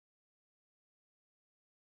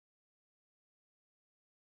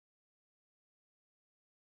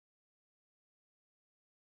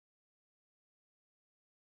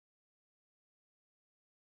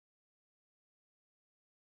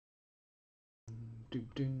All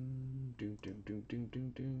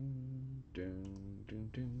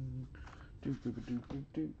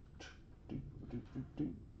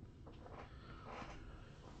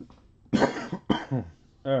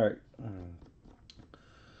right.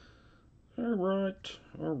 All right.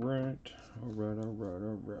 All right. All right. All right.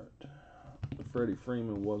 All right. Freddie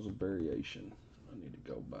Freeman was a variation. I need to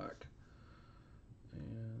go back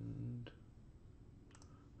and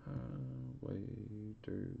highway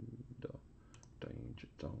through the danger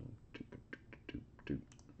zone.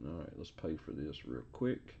 All right, let's pay for this real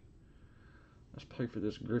quick. Let's pay for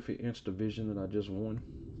this Griffey Instavision that I just won.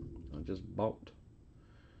 I just bought.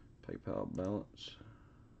 PayPal balance.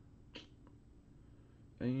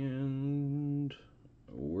 And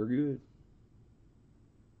we're good.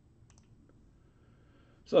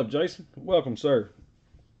 What's up, Jason? Welcome, sir.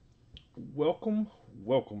 Welcome,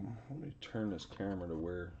 welcome. Let me turn this camera to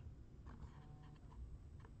where.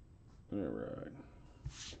 All right.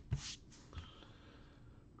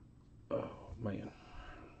 Oh man.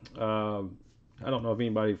 I don't know if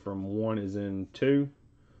anybody from 1 is in 2,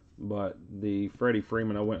 but the Freddie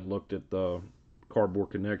Freeman. I went and looked at the cardboard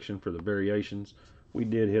connection for the variations. We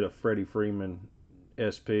did hit a Freddie Freeman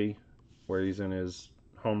SP where he's in his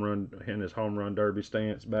home run derby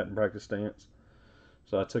stance, batting practice stance.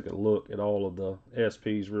 So I took a look at all of the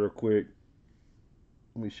SPs real quick.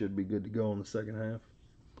 We should be good to go in the second half.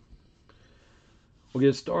 We'll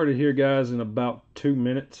get started here, guys, in about 2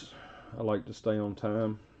 minutes. I like to stay on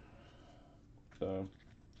time. So,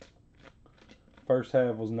 first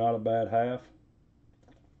half was not a bad half.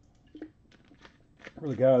 For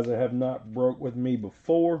the guys that have not broke with me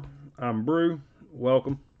before, I'm Brew.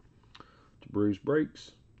 Welcome to Brew's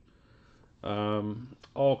Breaks.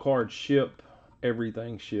 All cards ship.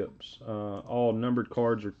 Everything ships. All numbered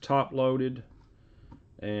cards are top loaded.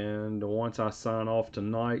 And once I sign off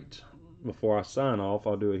tonight, before I sign off,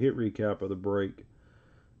 I'll do a hit recap of the break.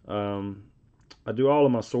 I do all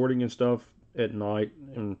of my sorting and stuff at night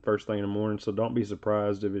and first thing in the morning, so don't be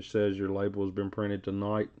surprised if it says your label has been printed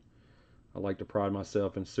tonight. I like to pride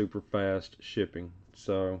myself in super fast shipping.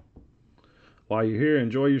 So while you're here,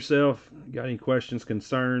 enjoy yourself. Got any questions,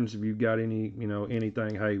 concerns? If you've got any,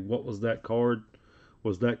 anything, hey, what was that card?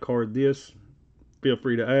 Was that card this? Feel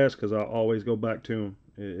free to ask, because I'll always go back to them.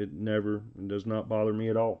 It does not bother me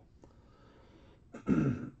at all.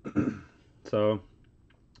 So,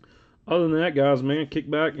 other than that, guys, man, kick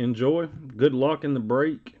back, enjoy. Good luck in the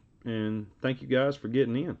break, and thank you guys for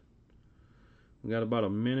getting in. We got about a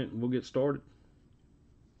minute, and we'll get started.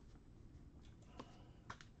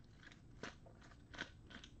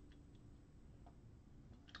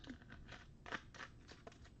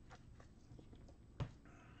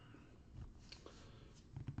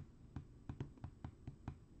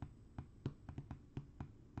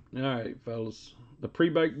 All right, fellas. The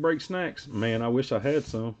pre-baked break snacks. Man, I wish I had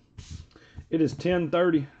some. It is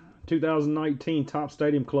 10:30, 2019, Top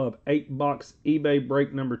Stadium Club 8-box eBay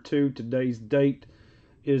break number 2. Today's date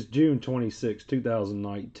is June 26,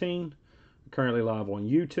 2019. Currently live on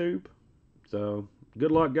YouTube. So,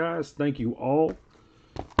 good luck, guys. Thank you all.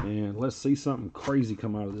 And let's see something crazy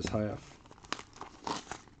come out of this half.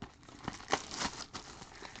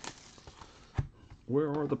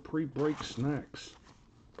 Where are the pre-break snacks?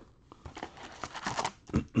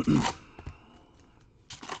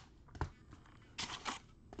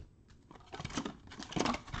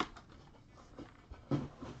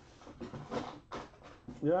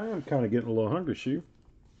 Yeah, I am kind of getting a little hungry, Shoe.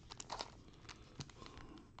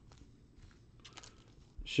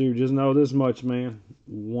 Shoe, just know this much, man.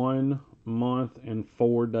 1 month and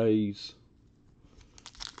 4 days.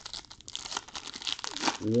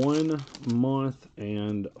 1 month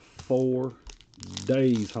and 4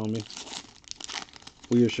 days, homie.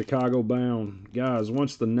 We are Chicago bound. Guys,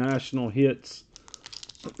 once the national hits,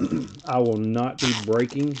 I will not be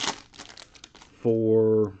breaking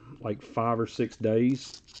for like 5 or 6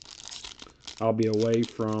 days. I'll be away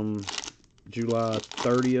from July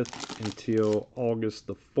 30th until August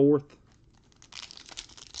the 4th.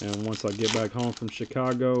 And once I get back home from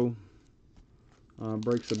Chicago,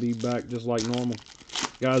 breaks will be back just like normal.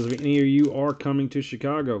 Guys, if any of you are coming to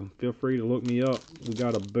Chicago, feel free to look me up. We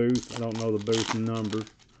got a booth. I don't know the booth number.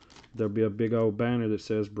 There'll be a big old banner that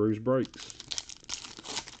says Brew's Breaks.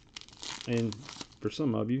 And for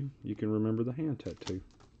some of you, you can remember the hand tattoo.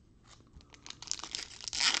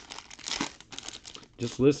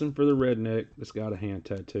 Just listen for the redneck that's got a hand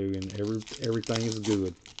tattoo, and everything is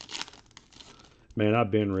good. Man,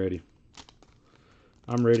 I've been ready.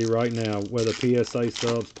 I'm ready right now, whether PSA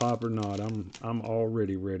subs pop or not. I'm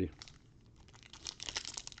already ready.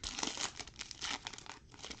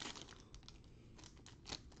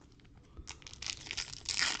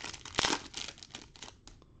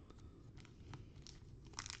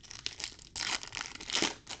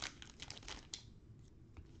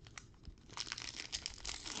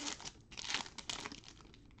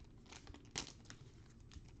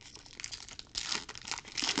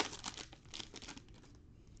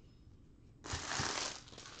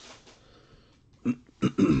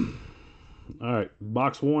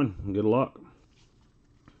 box 1. Good luck.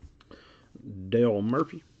 Dale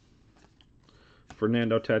Murphy,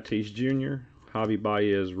 Fernando Tatis Jr., Javi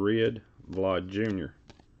Baez Red, Vlad Jr.,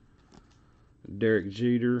 Derek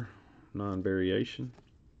Jeter, non-variation,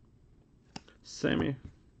 Sammy,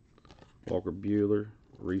 Walker Buehler,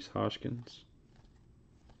 Reese Hoskins,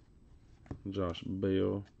 Josh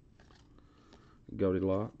Bell,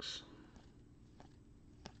 Goldilocks,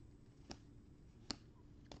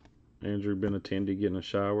 Andrew Benintendi getting a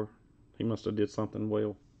shower. He must have did something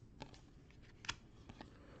well.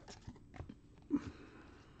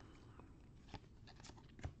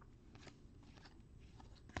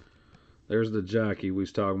 There's the Jackie we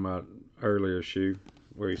was talking about earlier, shoe,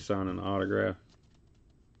 where he's signing an autograph.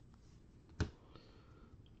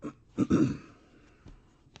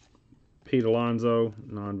 Pete Alonso,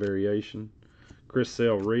 non-variation. Chris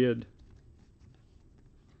Sale Red.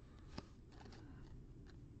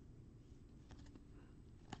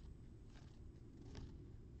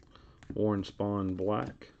 Warren Spahn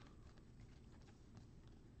Black.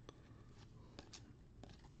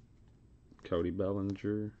 Cody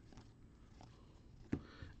Bellinger.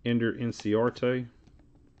 Ender Inciarte.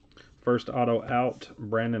 First auto out,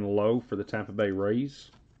 Brandon Lowe for the Tampa Bay Rays.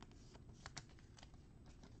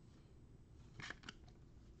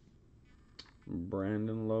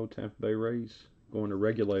 Brandon Lowe, Tampa Bay Rays. Going to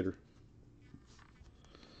regulator.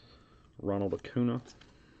 Ronald Acuna.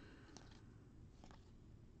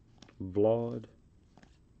 Vlad.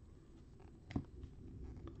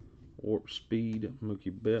 Warp Speed,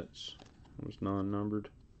 Mookie Betts. It was non-numbered.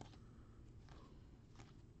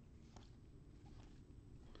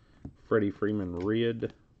 Freddie Freeman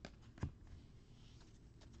Red.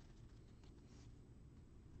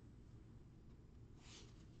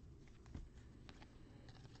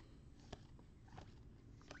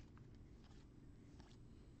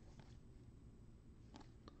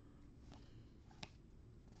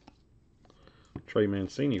 Trey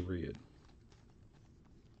Mancini Red.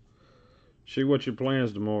 See what your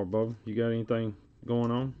plans tomorrow, Bubba. You got anything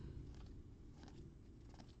going on?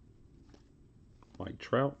 Mike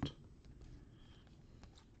Trout.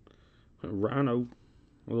 Rhino.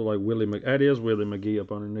 Look like Willie McGee. That is Willie McGee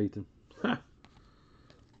up underneath him. Ha!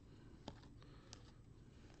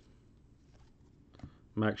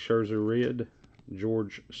 Max Scherzer Red.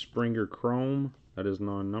 George Springer Chrome. That is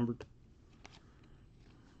non-numbered.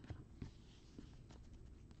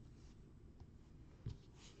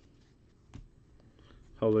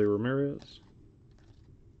 Jose Ramirez.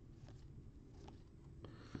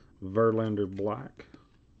 Verlander Black.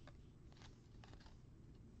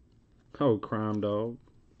 Oh, Crime Dog.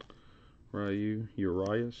 Ryu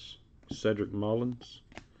Urias. Cedric Mullins.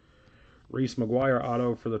 Reese McGuire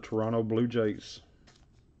auto for the Toronto Blue Jays.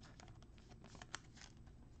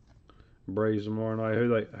 Braves tomorrow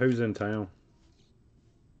night. Who's in town?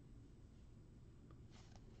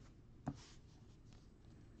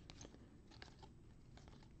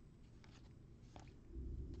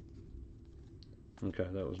 Okay,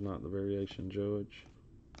 that was not the variation judge.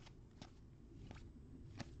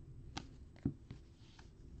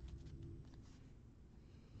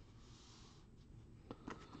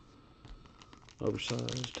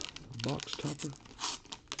 Oversized box topper.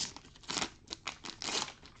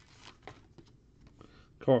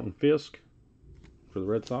 Carlton Fisk for the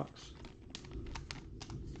Red Sox.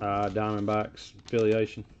 Diamondbacks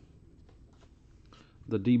affiliation.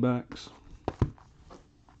 The D-backs.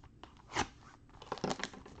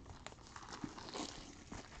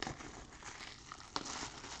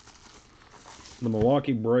 The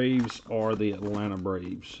Milwaukee Braves are the Atlanta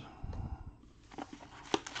Braves.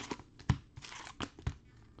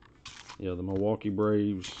 Yeah, the Milwaukee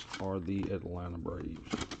Braves are the Atlanta Braves.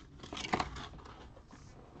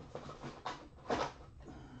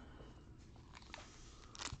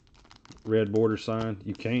 Red border sign.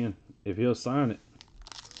 You can. If he'll sign it,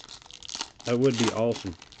 that would be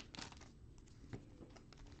awesome.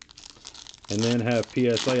 And then have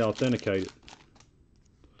PSA authenticated.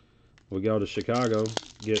 We go to Chicago,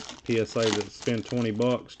 get PSA to spend 20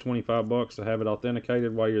 bucks, 25 bucks to have it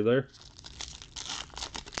authenticated while you're there.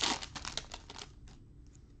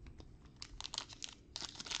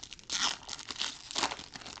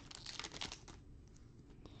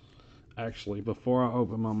 Actually, before I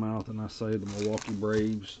open my mouth and I say the Milwaukee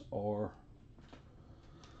Braves are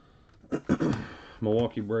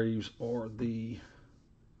the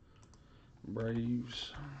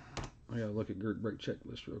Braves. I gotta look at group break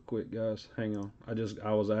checklist real quick, guys. Hang on.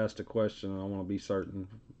 I was asked a question and I want to be certain,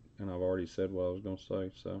 and I've already said what I was gonna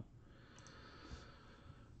say. So,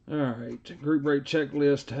 all right, group break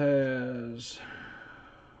checklist has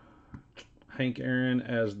Hank Aaron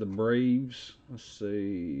as the Braves. Let's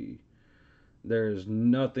see. There is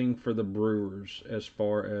nothing for the Brewers as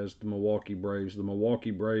far as the Milwaukee Braves. The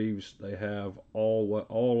Milwaukee Braves, they have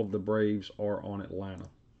all of the Braves are on Atlanta.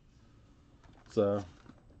 So,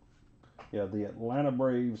 yeah, the Atlanta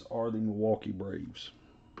Braves are the Milwaukee Braves.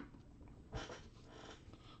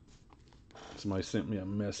 Somebody sent me a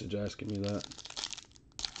message asking me that.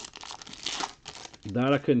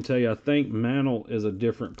 That I couldn't tell you. I think Mantle is a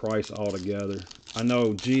different price altogether. I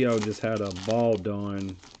know Gio just had a ball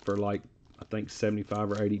done for like, I think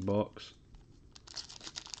 75 or 80 bucks.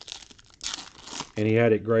 And he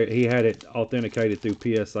had it great. He had it authenticated through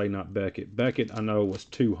PSA, not Beckett. Beckett, I know, was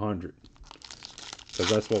 200. Because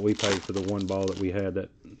that's what we paid for the one ball that we had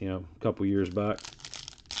that, a couple years back.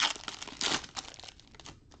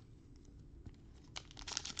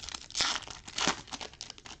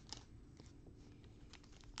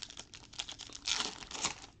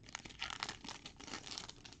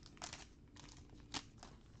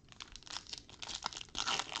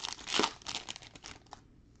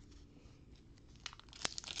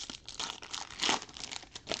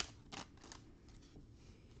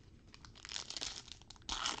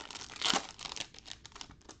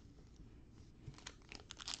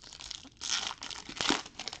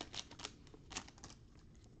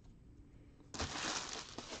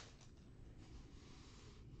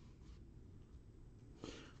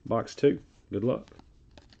 Box 2. Good luck.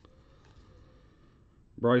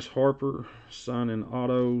 Bryce Harper signing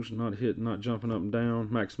autos, not hitting, not jumping up and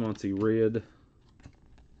down. Max Muncy red.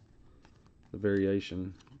 The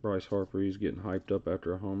variation. Bryce Harper, he's getting hyped up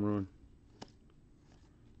after a home run.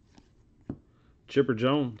 Chipper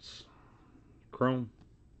Jones, chrome.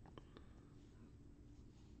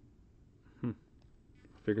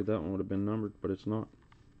 Figured that one would have been numbered, but it's not.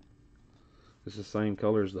 It's the same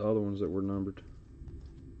color as the other ones that were numbered.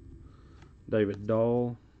 David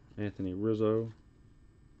Dahl, Anthony Rizzo,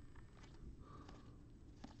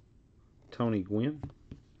 Tony Gwynn,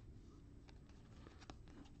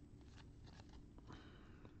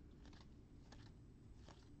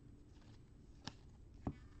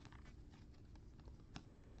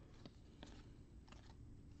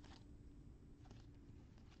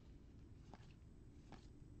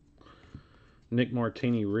 Nick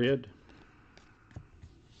Martini red,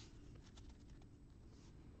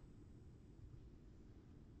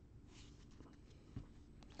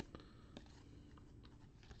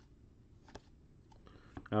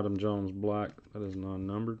 Adam Jones black, that is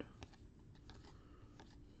non-numbered.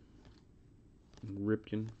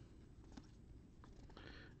 Ripken,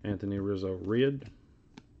 Anthony Rizzo red,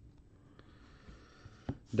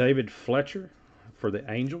 David Fletcher for the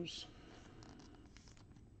Angels.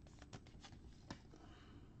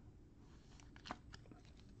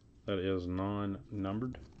 That is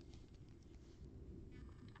non-numbered.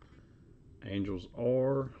 Angels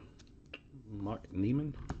are Mike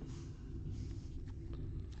Neiman,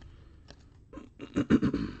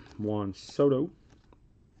 Juan Soto,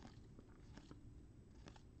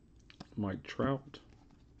 Mike Trout,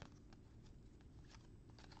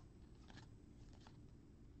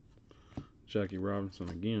 Jackie Robinson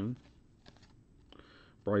again,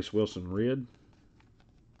 Bryce Wilson red,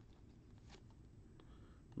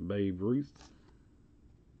 Babe Ruth.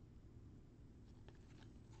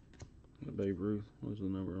 Babe Ruth, what's the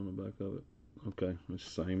number on the back of it? Okay, it's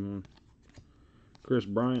the same one. Chris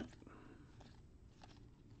Bryant,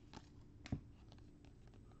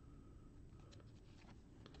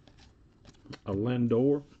 a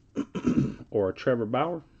Lindor, or a Trevor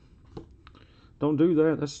Bauer. Don't do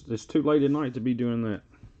that. It's too late at night to be doing that.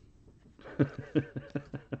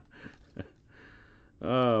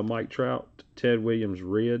 Mike Trout, Ted Williams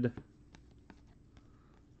red.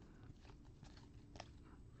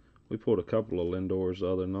 We pulled a couple of Lindors the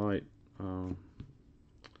other night.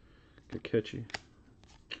 Kakechi.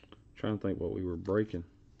 Trying to think what we were breaking.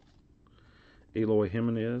 Eloy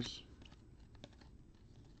Jimenez.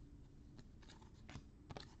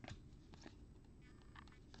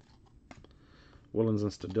 Willens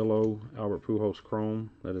and Stadillo, Albert Pujols chrome.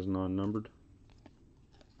 That is non-numbered.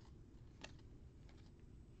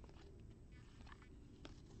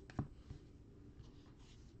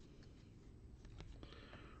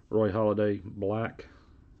 Roy Halladay black,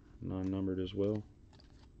 non-numbered as well.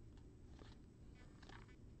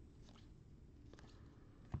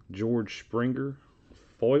 George Springer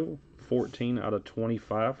foil, 14 out of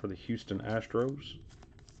 25 for the Houston Astros.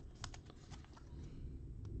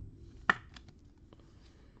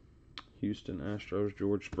 Houston Astros,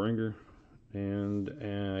 George Springer. And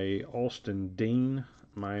a Austin Dean,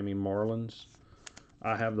 Miami Marlins.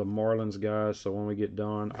 I have the Marlins guys, so when we get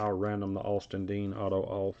done, I'll random the Austin Dean auto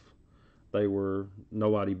off.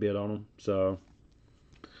 Nobody bid on them, so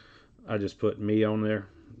I just put me on there.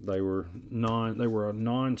 They were a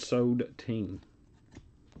non-sold team.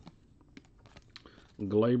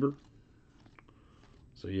 Glaber.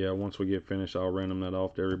 So yeah, once we get finished, I'll random that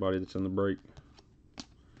off to everybody that's in the break.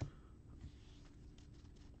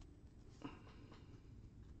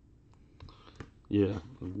 Yeah,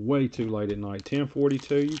 way too late at night.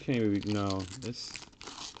 10:42. You can't even. No, it's.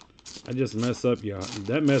 I just mess up your.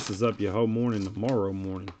 That messes up your whole morning tomorrow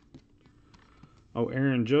morning. Oh,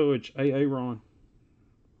 Aaron Judge, Ron.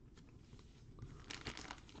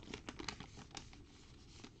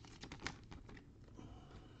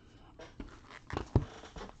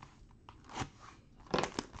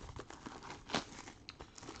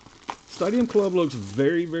 Stadium Club looks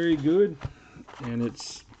very, very good, and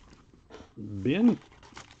it's been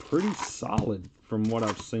pretty solid from what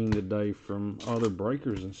I've seen today from other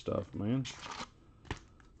breakers and stuff, man.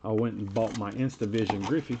 I went and bought my InstaVision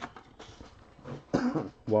Griffey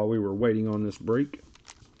while we were waiting on this break.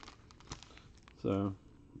 So,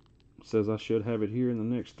 it says I should have it here in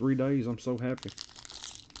the next 3 days. I'm so happy.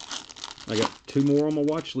 I got 2 more on my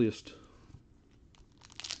watch list.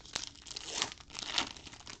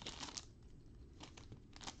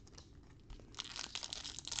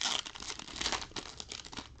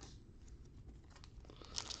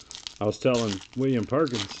 I was telling William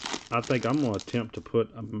Perkins, I think I'm going to attempt to put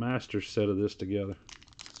a master set of this together.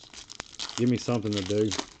 Give me something to do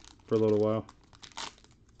for a little while.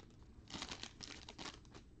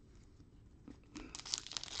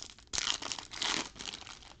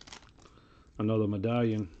 I know the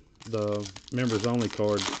medallion, the members only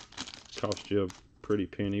card cost you a pretty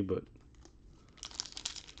penny, but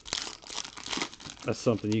that's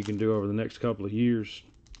something you can do over the next couple of years.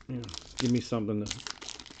 Yeah, give me something to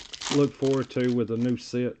look forward to with a new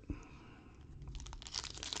set.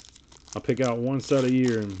 I'll pick out one set a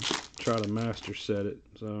year and try to master set it.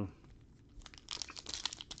 So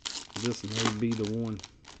this may be the one.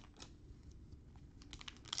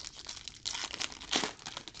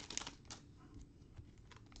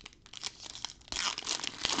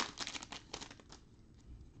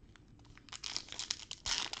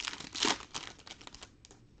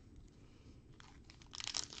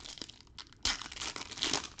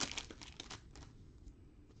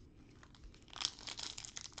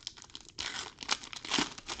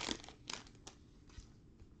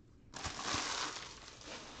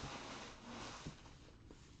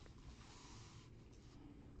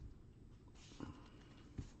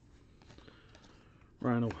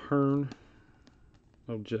 Ryan O'Hearn,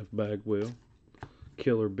 Jeff Bagwell,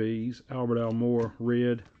 Killer Bees, Albert Almore,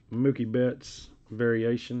 Red, Mookie Betts,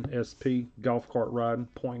 Variation, SP, Golf Cart Riding,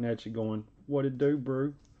 pointing at you going, what it do,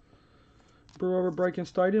 Brew? Brew over Breaking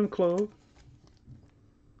Stadium Club.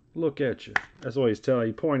 Look at you. That's what he's telling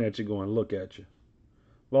you, pointing at you going, look at you.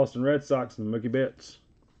 Boston Red Sox and Mookie Betts.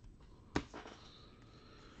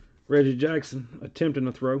 Reggie Jackson attempting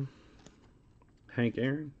to throw. Hank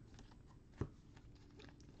Aaron.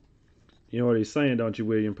 You know what he's saying, don't you,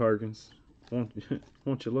 William Perkins? Won't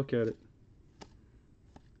you look at it?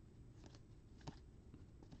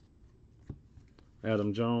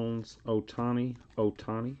 Adam Jones, Ohtani.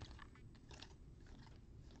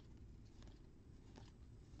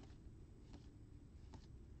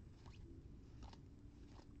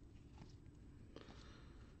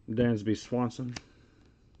 Dansby Swanson.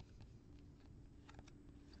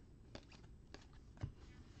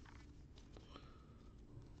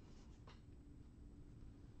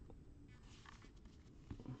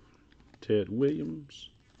 Ted Williams.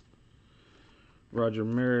 Roger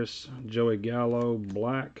Maris, Joey Gallo,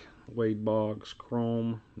 black. Wade Boggs,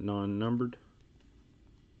 chrome, non-numbered.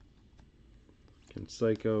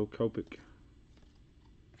 Canseco, Kopech.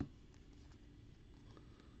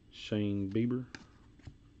 Shane Bieber.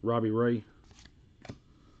 Robbie Ray.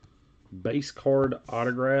 Base card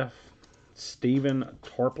autograph, Stephen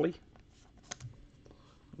Tarpley.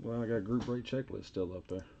 Well, I got group rate checklist still up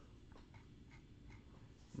there.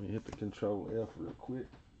 Let me hit the Control F real quick.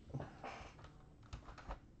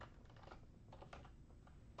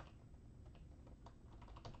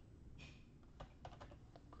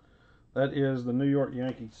 That is the New York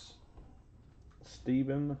Yankees,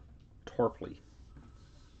 Stephen Tarpley.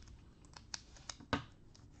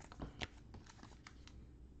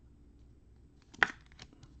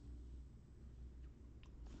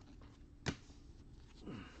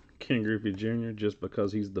 Ken Griffey Jr. just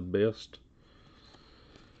because he's the best.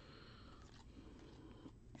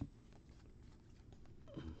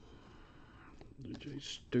 DJ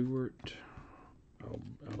Stewart. Oh,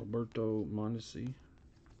 Alberto Mondesi.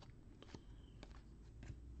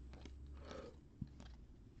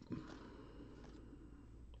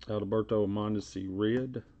 Alberto Mondesi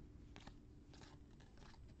red.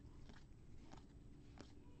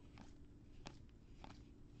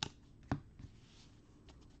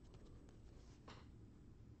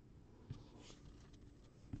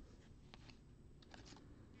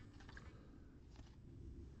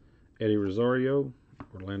 Eddie Rosario,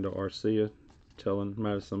 Orlando Arcia, telling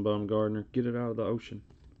Madison Bumgarner, get it out of the ocean.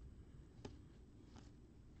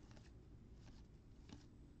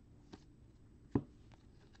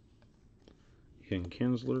 Ian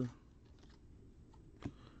Kinsler,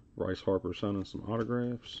 Bryce Harper signing some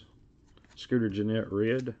autographs. Scooter Gennett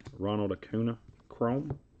red, Ronald Acuna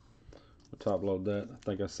chrome. I'll top load that. I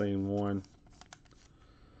think I seen one.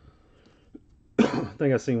 I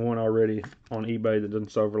think I seen one already on eBay that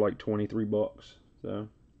doesn't sell for like 23 bucks. So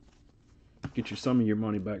get you some of your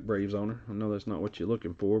money back, Braves owner. I know that's not what you're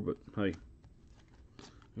looking for, but hey,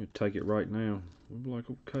 you take it right now. I'm like,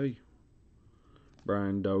 okay.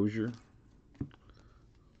 Brian Dozier.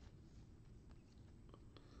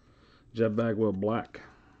 Jeff Bagwell black.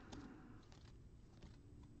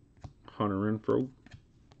 Hunter Renfroe.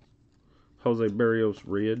 Jose Berrios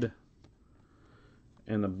red.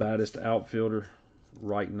 And the baddest outfielder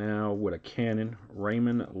right now with a cannon,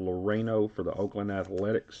 Raymond Loreno for the Oakland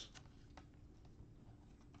Athletics.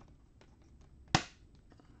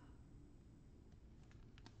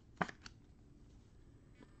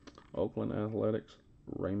 Oakland Athletics,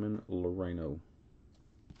 Raymond Loreno.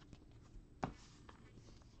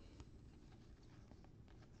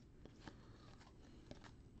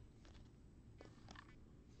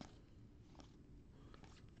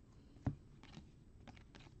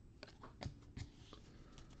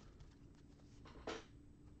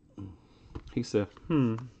 He said,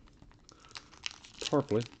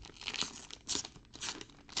 Tarpley.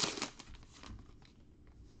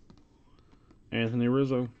 Anthony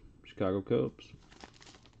Rizzo, Chicago Cubs.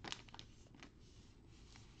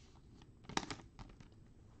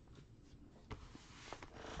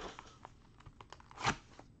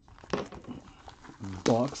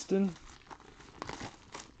 Buxton.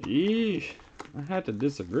 Yeesh. I had to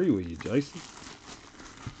disagree with you, Jason.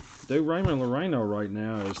 Dude, Raymond Loreno right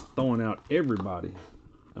now is throwing out everybody.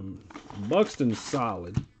 Buxton's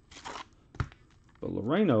solid. But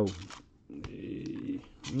Loreno...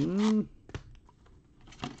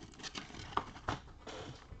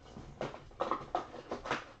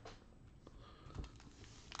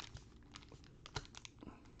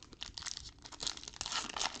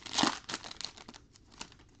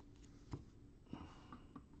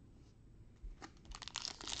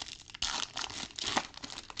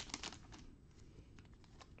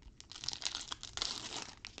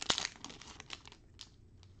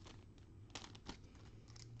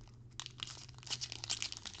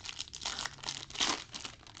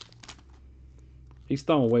 He's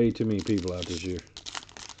throwing way too many people out this year.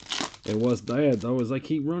 And what's bad, though, is they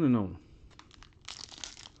keep running on him.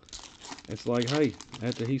 It's like, hey,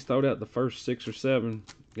 after he's thrown out the first 6 or 7,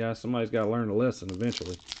 guys, somebody's got to learn a lesson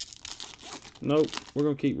eventually. Nope, we're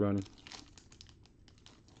going to keep running.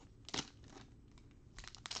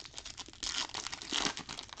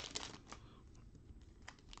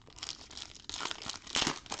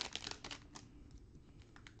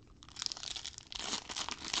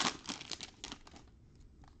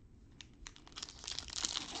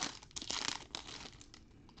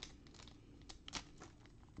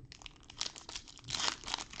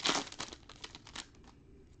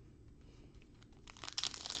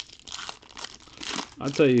 I'll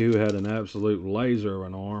tell you who had an absolute laser of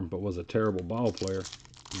an arm, but was a terrible ball player.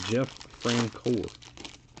 Jeff Francoeur.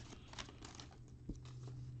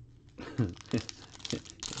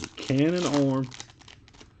 Cannon arm,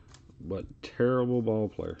 but terrible ball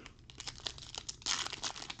player.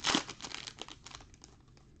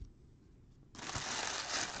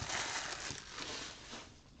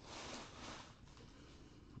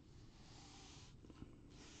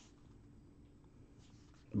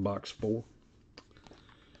 Box 4.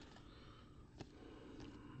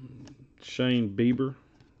 Shane Bieber,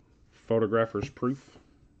 photographer's proof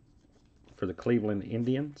for the Cleveland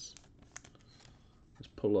Indians. Let's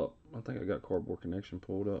pull up. I think I got Cardboard Connection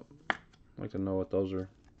pulled up. I'd like to know what those are,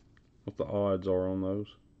 what the odds are on those.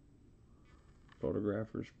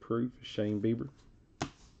 Photographer's proof, Shane Bieber.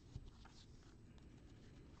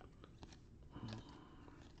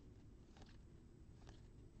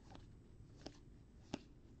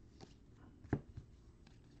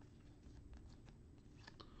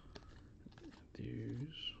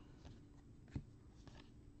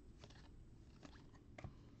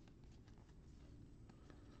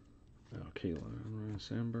 Ryan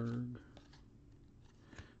Sandberg.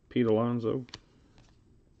 Pete Alonso.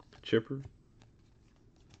 Chipper.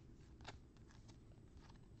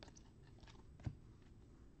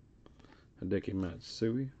 Hideki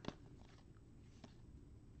Matsui.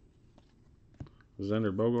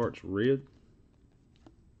 Xander Bogaerts, red.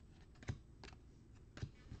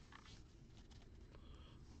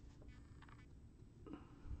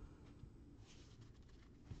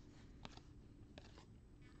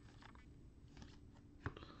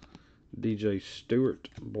 DJ Stewart,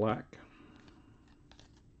 black.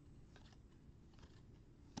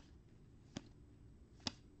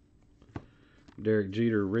 Derek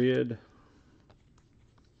Jeter, red.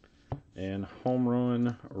 And home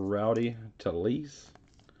run, Rowdy Tellez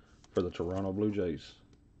for the Toronto Blue Jays.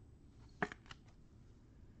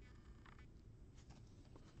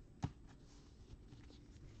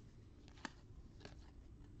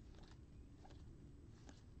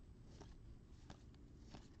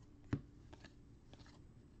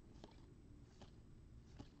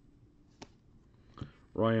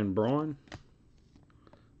 Ryan Braun,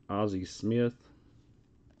 Ozzie Smith.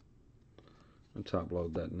 I'll top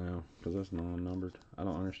load that now because that's non-numbered. I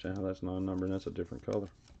don't understand how that's non-numbered and that's a different color.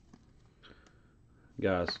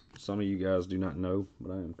 Guys, some of you guys do not know,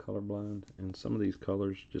 but I am colorblind, and some of these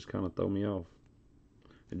colors just kind of throw me off.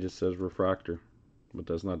 It just says refractor, but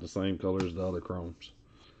that's not the same color as the other chromes.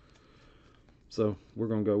 So we're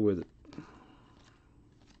going to go with it.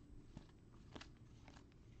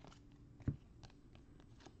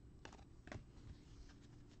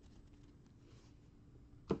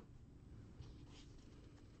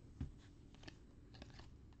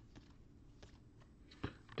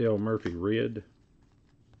 Dale Murphy, red.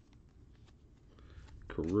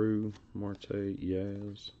 Carew, Marte,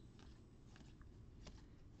 Yaz.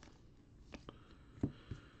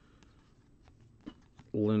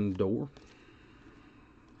 Lindor.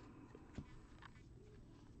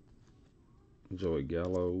 Joey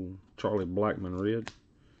Gallo. Charlie Blackmon, red.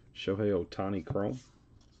 Shohei Ohtani, chrome.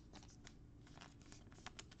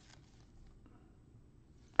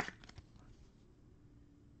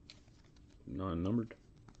 Non-numbered.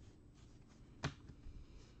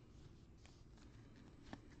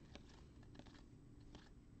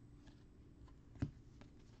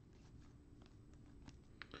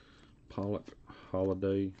 Pollock,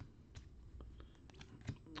 Holiday.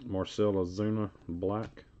 Marcell Ozuna,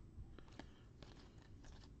 black.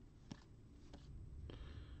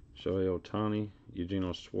 Shohei Ohtani,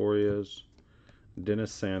 Eugenio Suarez,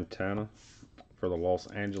 Dennis Santana for the Los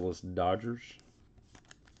Angeles Dodgers.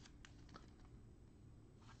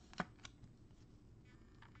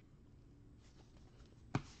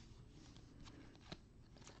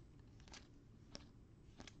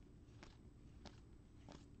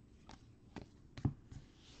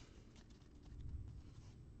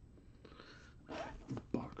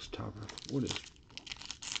 Box topper. What is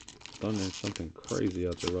thunder? Something crazy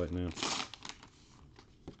out there right now.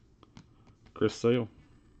 Chris Sale,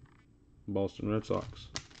 Boston Red Sox.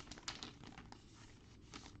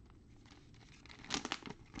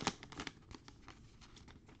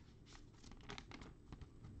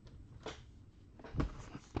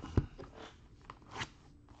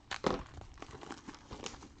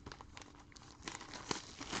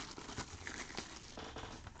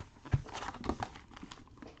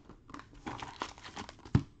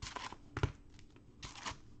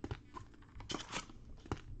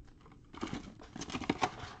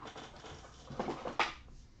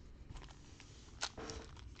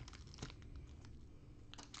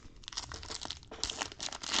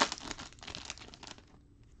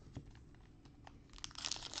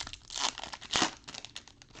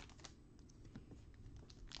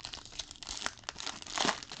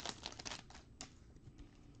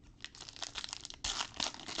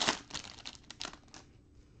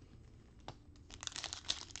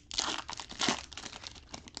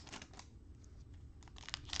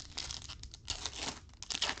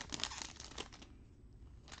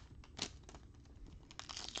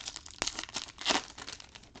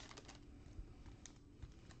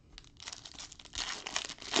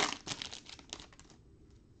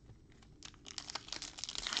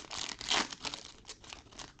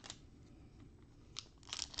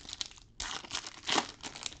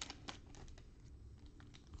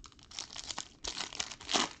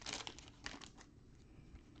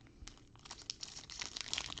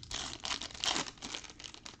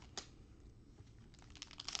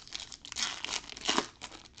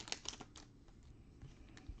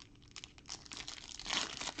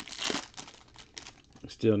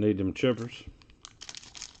 Still need them chippers.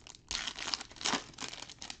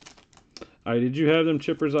 Hey, did you have them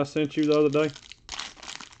chippers I sent you the other day?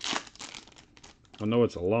 I know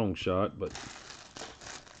it's a long shot, but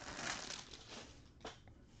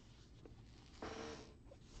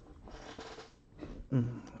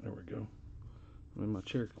there we go. My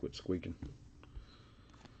chair quit squeaking.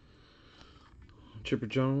 Chipper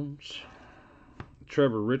Jones,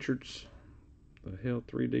 Trevor Richards. The hell,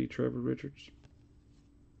 3D Trevor Richards.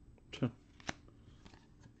 I'll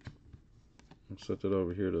set that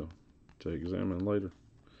over here to examine later.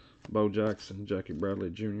 Bo Jackson, Jackie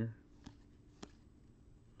Bradley Jr.,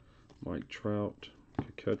 Mike Trout,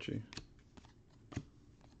 Kikuchi.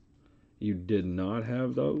 You did not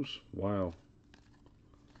have those? Wow.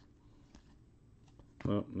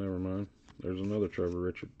 Oh, never mind. There's another Trevor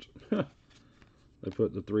Richards. They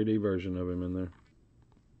put the 3D version of him in there.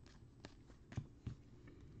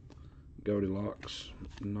 Goldilocks,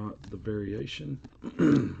 not the variation.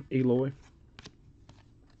 Eloy.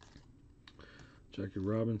 Jackie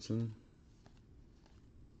Robinson.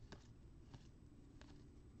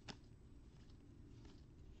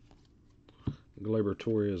 Gleyber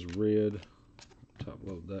Torres red. Top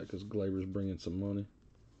load that because Gleyber's bringing some money.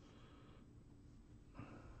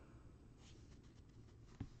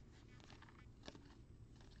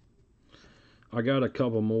 I got a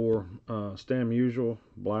couple more. Stan Musial,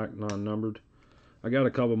 black, non-numbered. I got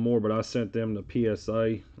a couple more, but I sent them to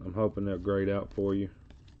PSA. I'm hoping they'll grade out for you.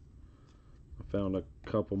 I found a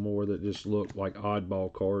couple more that just look like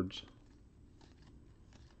oddball cards.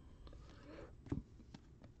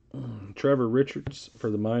 Trevor Richards for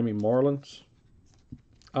the Miami Marlins.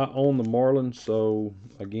 I own the Marlins, so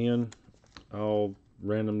again, I'll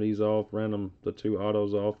random these off, random the two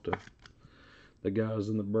autos off to the guys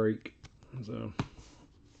in the break. So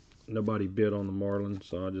nobody bid on the Marlins,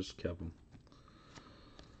 so I just kept them.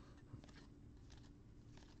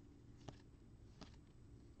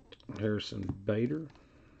 Harrison Bader.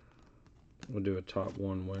 We'll do a top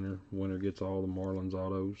one winner. Winner gets all the Marlins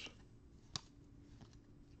autos.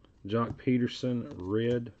 Jock Peterson,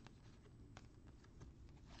 red.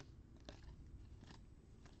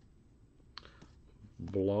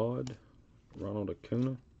 Blood, Ronald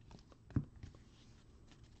Acuna.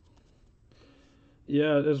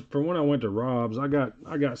 Yeah, for when I went to Rob's, I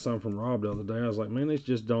got some from Rob the other day. I was like, man, these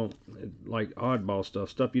just don't, like oddball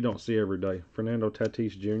stuff you don't see every day. Fernando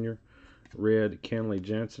Tatis Jr., red. Kenley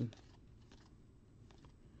Jansen.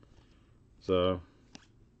 So,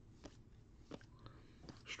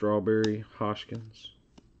 Strawberry Hoskins.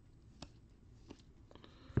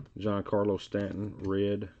 Giancarlo Stanton,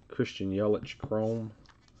 red. Christian Yelich, chrome,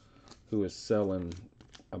 who is selling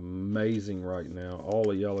amazing right now. All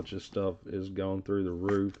of Yelich's stuff is gone through the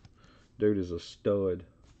roof. Dude is a stud.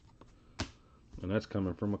 And that's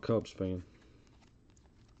coming from a Cubs fan.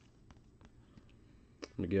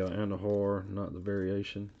 Miguel Andujar, not the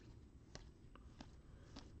variation.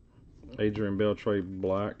 Adrian Beltre,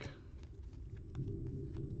 black.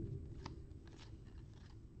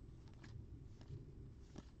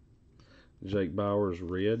 Jake Bauers,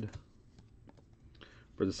 red.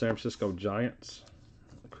 For the San Francisco Giants,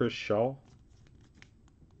 Chris Shaw.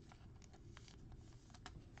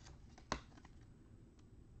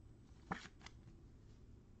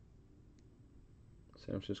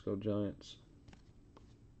 San Francisco Giants.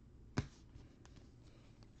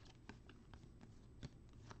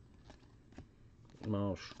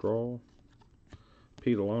 Miles Straw.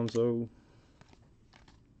 Pete Alonso.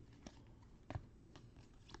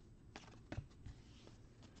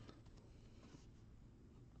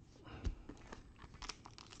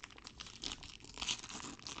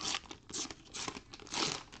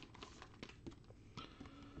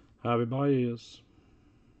 Javi Baez.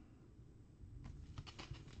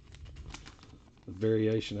 The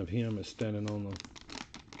variation of him is standing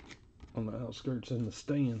on the outskirts in the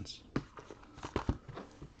stands.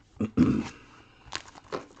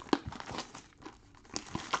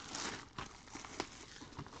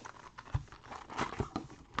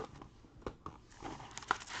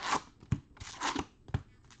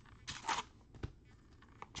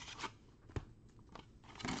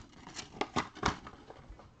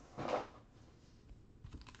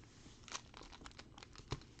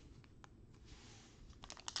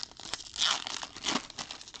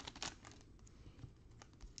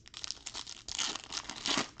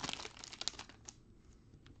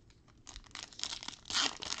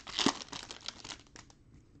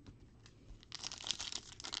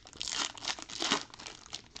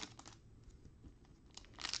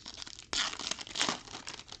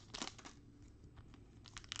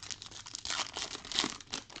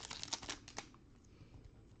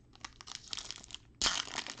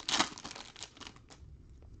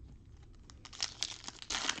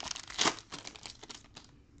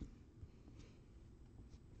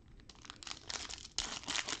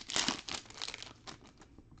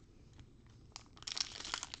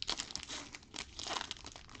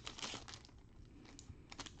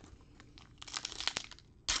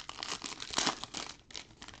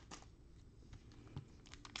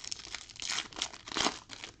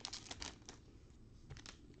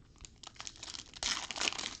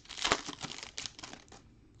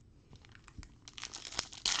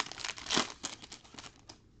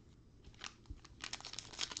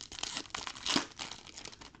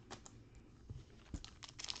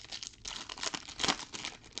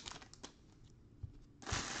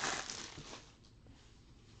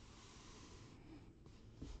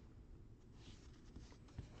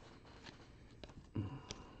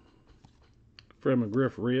 Fred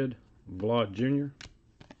McGriff red, Vlad Jr.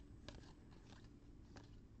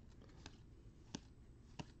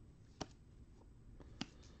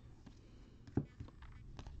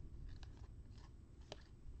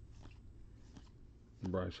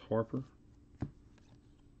 Bryce Harper.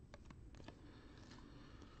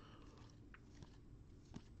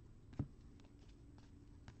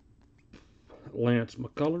 Lance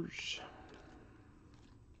McCullers.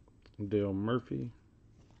 Dale Murphy.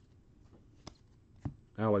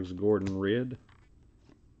 Alex Gordon red.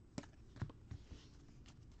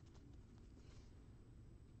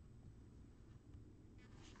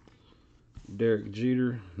 Derek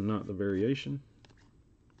Jeter, not the variation.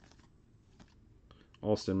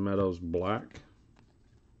 Austin Meadows black.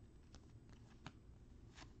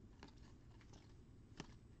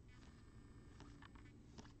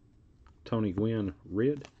 Tony Gwynn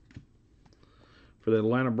red. For the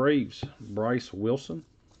Atlanta Braves, Bryce Wilson.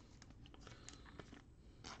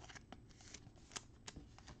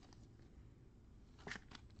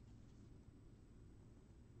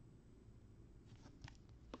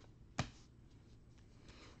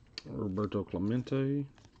 Roberto Clemente.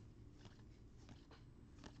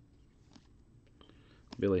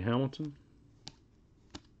 Billy Hamilton.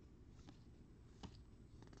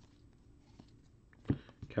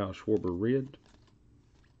 Kyle Schwarber red.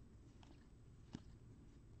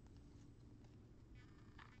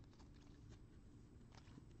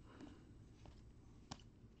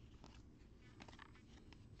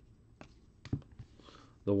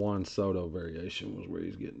 The Juan Soto variation was where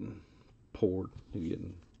he's getting poured. He's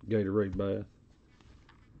getting Gatorade bath.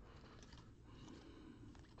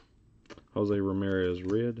 Jose Ramirez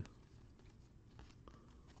red.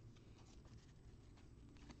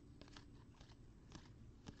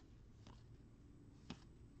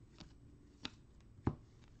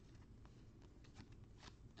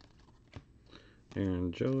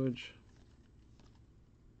 Aaron Judge.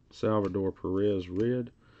 Salvador Perez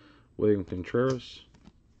red. William Contreras.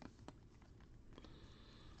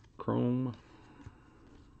 Chrome.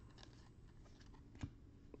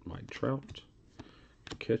 Mike Trout.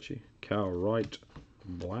 Catchy. Kyle Wright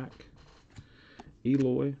black.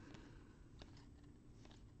 Eloy.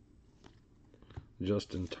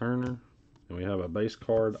 Justin Turner. And we have a base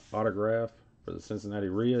card autograph for the Cincinnati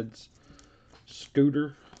Reds.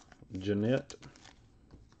 Scooter Gennett.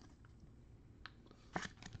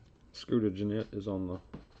 Scooter Gennett is on the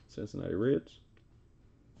Cincinnati Reds.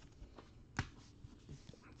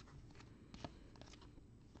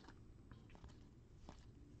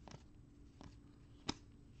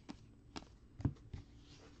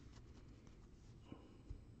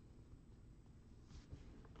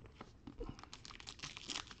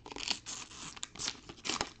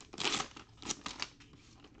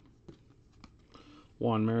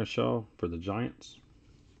 Juan Marichal for the Giants.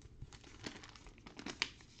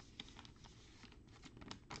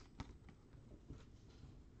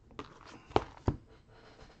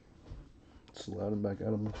 Slide him back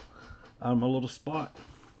out of my little spot.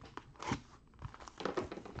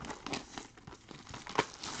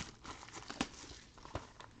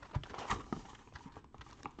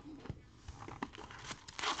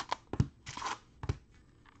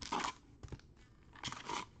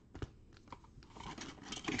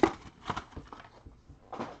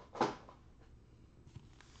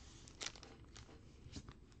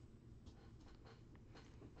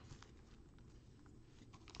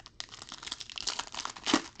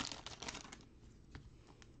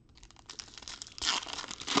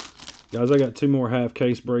 Guys, I got 2 more half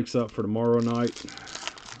case breaks up for tomorrow night.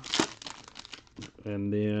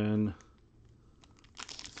 And then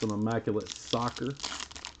some Immaculate Soccer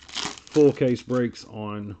full case breaks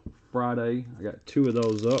on Friday. I got 2 of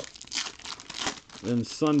those up. Then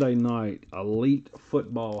Sunday night, Elite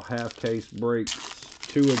Football half case breaks,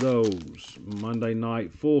 2 of those. Monday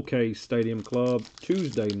night, full case Stadium Club.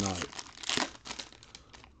 Tuesday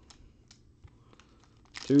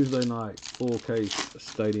night, full case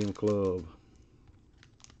Stadium Club.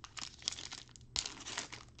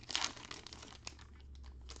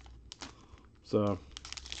 So,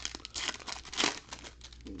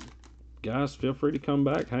 guys, feel free to come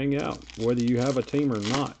back, hang out, whether you have a team or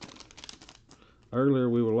not. Earlier,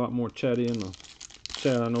 we were a lot more chatty in the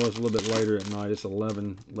chat. I know it's a little bit later at night. It's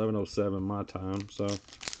 11:07 my time. So,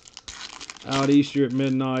 out east, you're at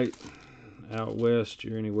midnight. Out west,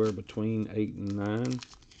 you're anywhere between 8 and 9.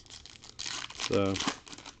 So,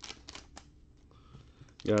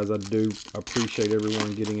 guys, I do appreciate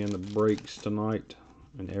everyone getting in the breaks tonight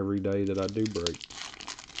and every day that I do break.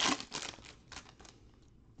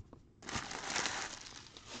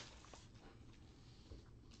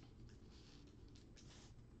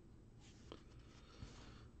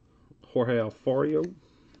 Jorge Alfaro.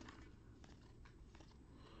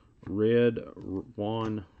 Red,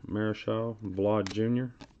 Juan Marichal, Vlad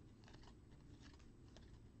Jr.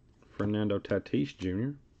 Fernando Tatis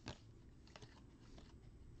Jr.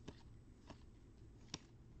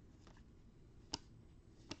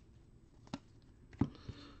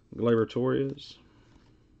 Gleyber Torres.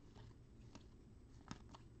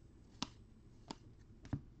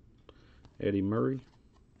 Eddie Murray.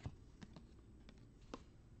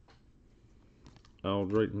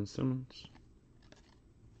 Aldrich Simmons.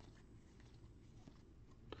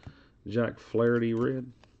 Jack Flaherty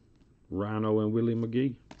red. Rhino and Willie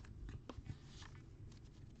McGee.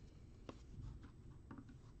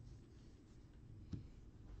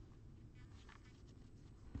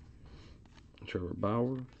 Trevor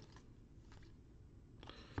Bauer.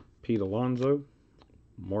 Pete Alonso.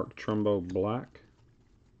 Mark Trumbo black.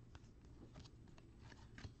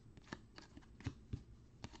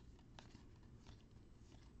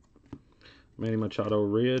 Manny Machado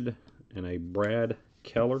red, and a Brad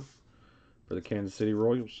Keller for the Kansas City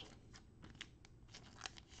Royals.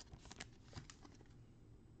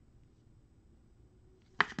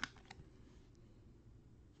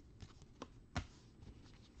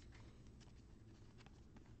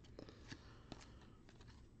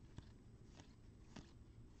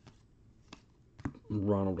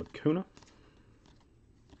 Ronald Acuna.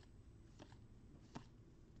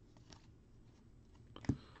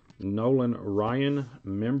 Nolan Ryan,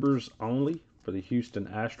 members only for the Houston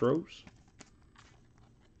Astros.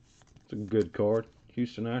 It's a good card.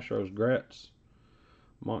 Houston Astros, grats.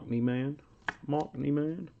 Mockney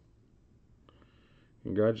Man.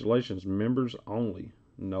 Congratulations, members only.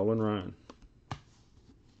 Nolan Ryan. I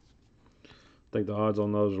think the odds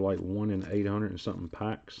on those are like 1 in 800 and something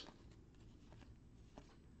packs.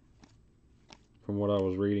 From what I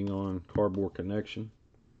was reading on Cardboard Connection.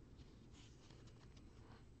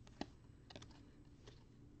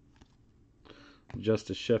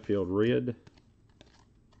 Justice Sheffield red.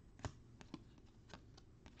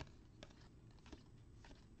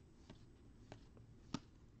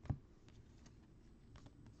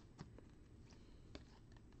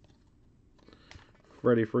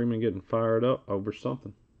 Freddie Freeman getting fired up over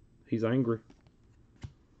something. He's angry.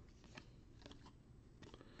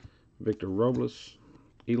 Victor Robles.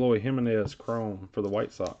 Eloy Jimenez chrome for the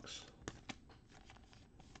White Sox.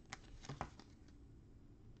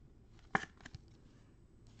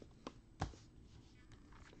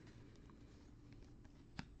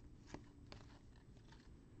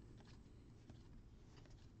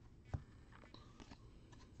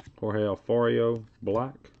 Jorge Alfaro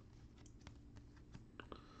black.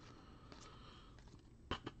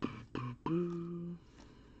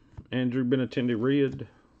 Andrew Benintendi red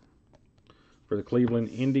for the Cleveland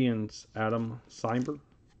Indians, Adam Cimber.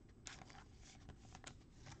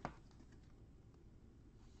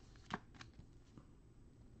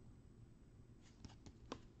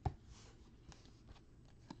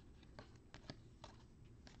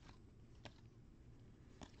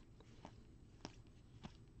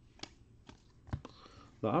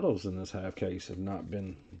 The autos in this half case have not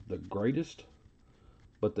been the greatest,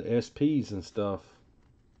 but the SPs and stuff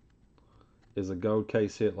is a gold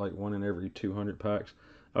case hit, like 1 in every 200 packs.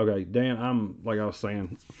 Okay, Dan, I'm, like I was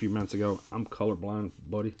saying a few minutes ago, I'm colorblind,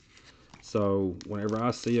 buddy. So whenever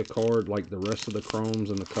I see a card like the rest of the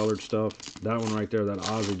chromes and the colored stuff, that one right there, that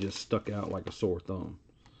Ozzy just stuck out like a sore thumb.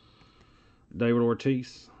 David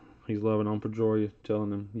Ortiz, he's loving on Pedroia,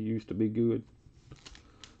 telling him he used to be good.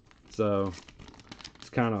 So it's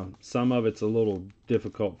kind of, some of it's a little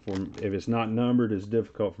difficult for me. If it's not numbered, it's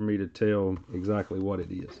difficult for me to tell exactly what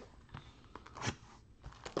it is.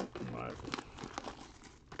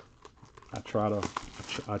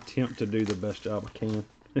 I attempt to do the best job I can.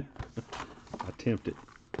 I attempt it.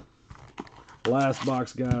 Last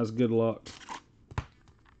box, guys. Good luck.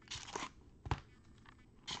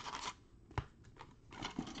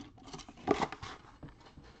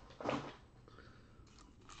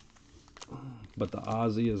 But the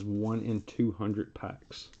Ozzy is 1 in 200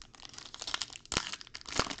 packs.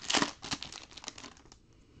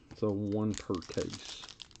 So 1 per case.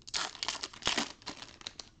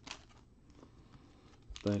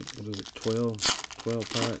 I think, what is it, 12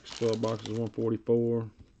 packs, 12 boxes, 144,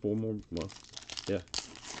 4 more, well, yeah,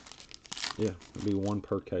 it'd be 1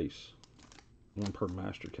 per case, 1 per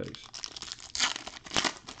master case.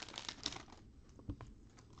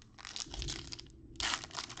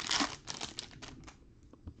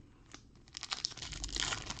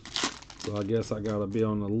 So I guess I gotta be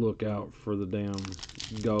on the lookout for the damn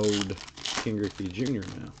gold Ken Griffey Jr.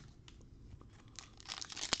 now.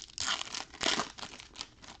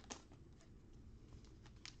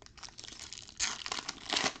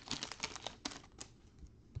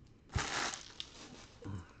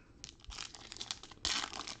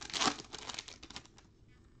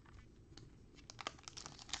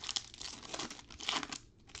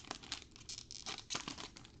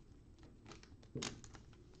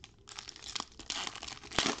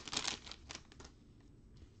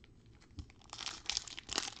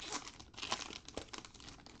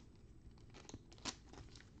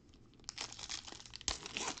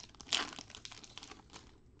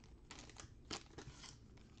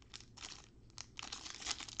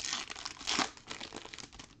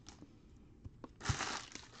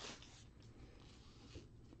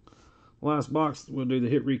 Last box, we'll do the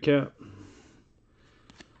hit recap.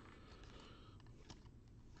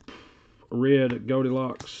 Red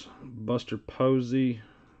Goldilocks, Buster Posey.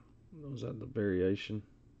 Was that the variation?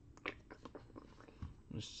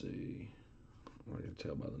 Let's see. I can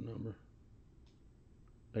tell by the number.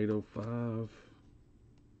 805.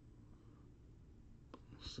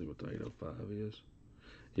 Let's see what the 805 is.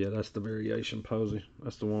 Yeah, that's the variation Posey.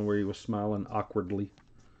 That's the one where he was smiling awkwardly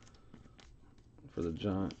for the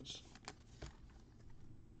Giants.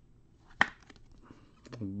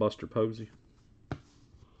 Buster Posey.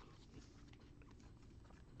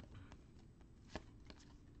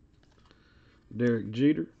 Derek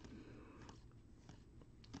Jeter.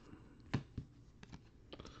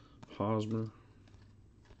 Hosmer.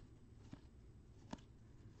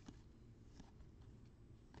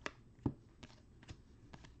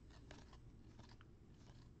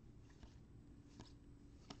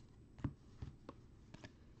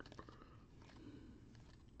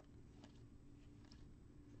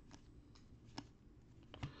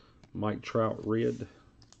 Mike Trout red.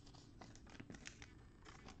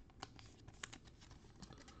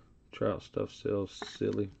 Trout stuff sells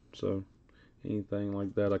silly, so anything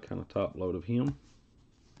like that I kind of top load of him.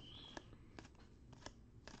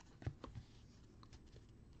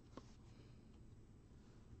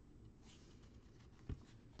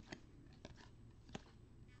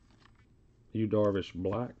 Yu Darvish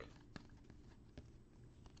black.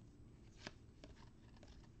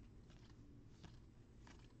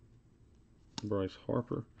 Bryce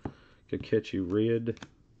Harper. Kakechi red.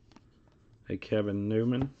 A Kevin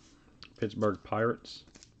Newman. Pittsburgh Pirates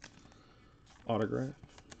autograph.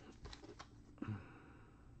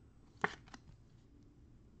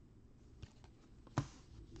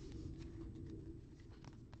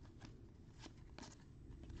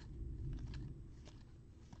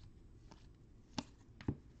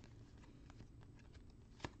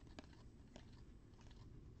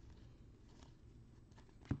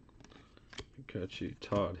 Got you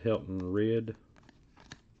Todd Helton red.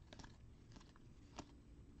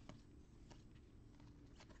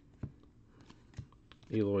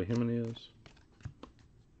 Eloy Jimenez.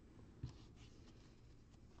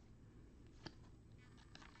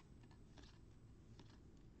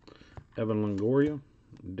 Evan Longoria.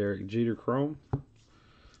 Derek Jeter chrome.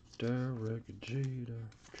 Derek Jeter.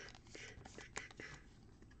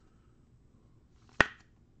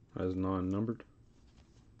 That's non-numbered.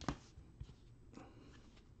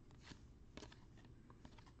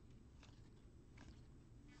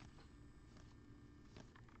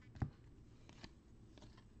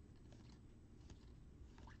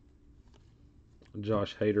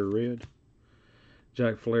 Josh Hader red.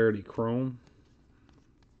 Jack Flaherty chrome.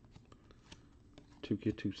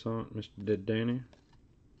 Touki Toussaint, Mr. Danny.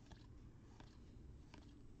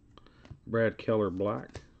 Brad Keller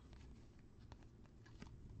black.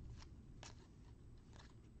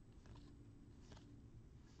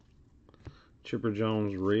 Chipper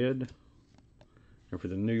Jones red. And for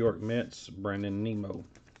the New York Mets, Brandon Nimmo.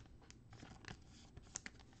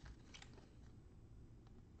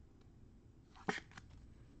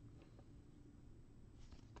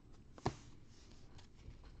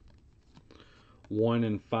 One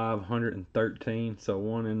in 513, so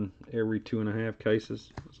one in every 2.5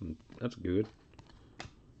 cases. That's good.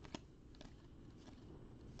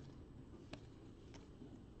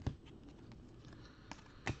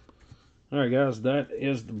 All right, guys, that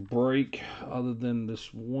is the break. Other than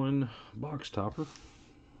this one box topper,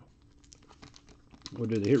 we'll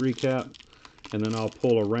do the hit recap, and then I'll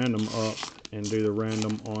pull a random up and do the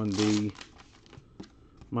random on the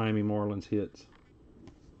Miami Marlins hits.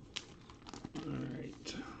 All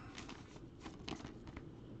right.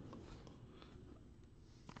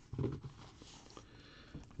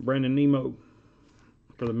 Brandon Nimmo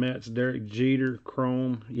for the Mets. Derek Jeter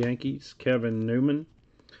chrome Yankees. Kevin Newman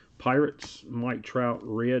Pirates. Mike Trout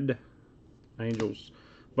red Angels.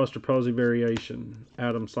 Buster Posey variation.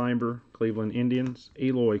 Adam Simber Cleveland Indians.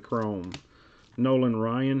 Eloy chrome. Nolan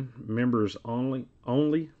Ryan members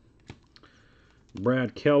only.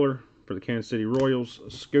 Brad Keller for the Kansas City Royals.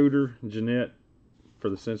 Scooter Gennett for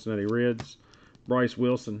the Cincinnati Reds. Bryce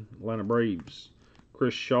Wilson, Atlanta Braves.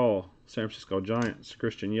 Chris Shaw, San Francisco Giants.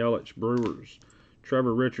 Christian Yelich, Brewers.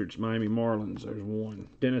 Trevor Richards, Miami Marlins. There's one.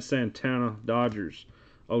 Dennis Santana, Dodgers.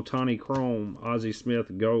 Ohtani Chrome, Ozzie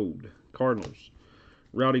Smith Gold, Cardinals.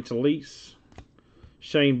 Rowdy Talese,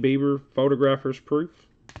 Shane Bieber, Photographers Proof.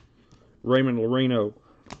 Raymond Lorino,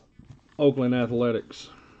 Oakland Athletics.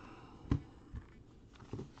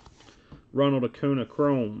 Ronald Acuna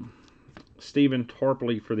Chrome. Stephen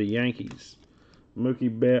Tarpley for the Yankees.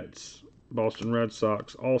 Mookie Betts Boston Red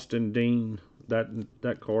Sox, Austin Dean.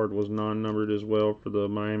 That card was non-numbered as well for the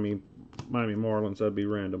Miami Marlins. That'd be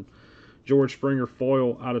random. George Springer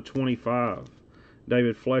foil out of 25.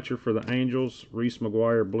 David Fletcher for the Angels, Reese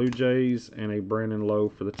McGuire Blue Jays, and a Brandon Lowe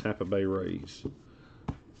for the Tampa Bay Rays.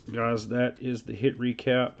 Guys, that is the hit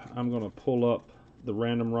recap. I'm going to pull up the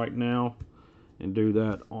random right now and do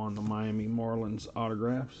that on the Miami Marlins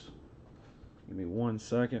autographs. Give me 1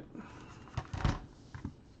 second.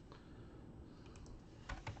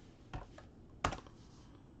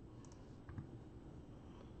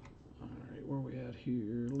 Alright, where are we at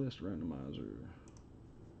here? List randomizer.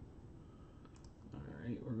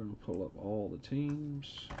 Alright, we're going to pull up all the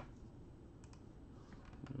teams.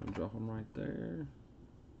 I'm going to drop them right there.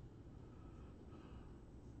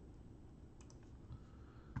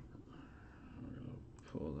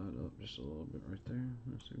 Pull that up just a little bit right there.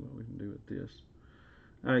 Let's see what we can do with this.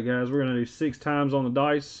 Alright guys, we're going to do 6 times on the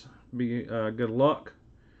dice. Be good luck.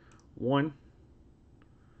 1,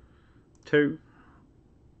 2,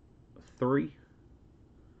 3,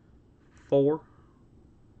 4,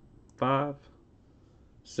 5,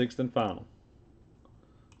 6th and final.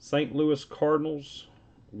 St. Louis Cardinals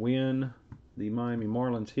win the Miami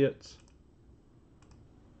Marlins hits.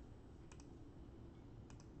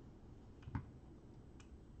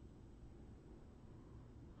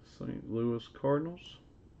 St. Louis Cardinals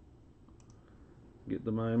get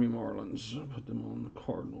the Miami Marlins. Put them on the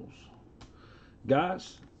Cardinals.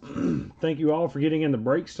 Guys, thank you all for getting in the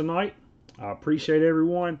breaks tonight. I appreciate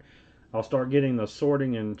everyone. I'll start getting the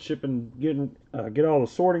sorting and shipping, get all the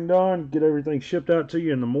sorting done, get everything shipped out to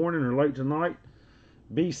you in the morning or late tonight.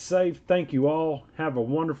 Be safe. Thank you all. Have a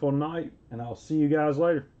wonderful night, and I'll see you guys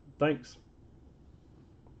later. Thanks.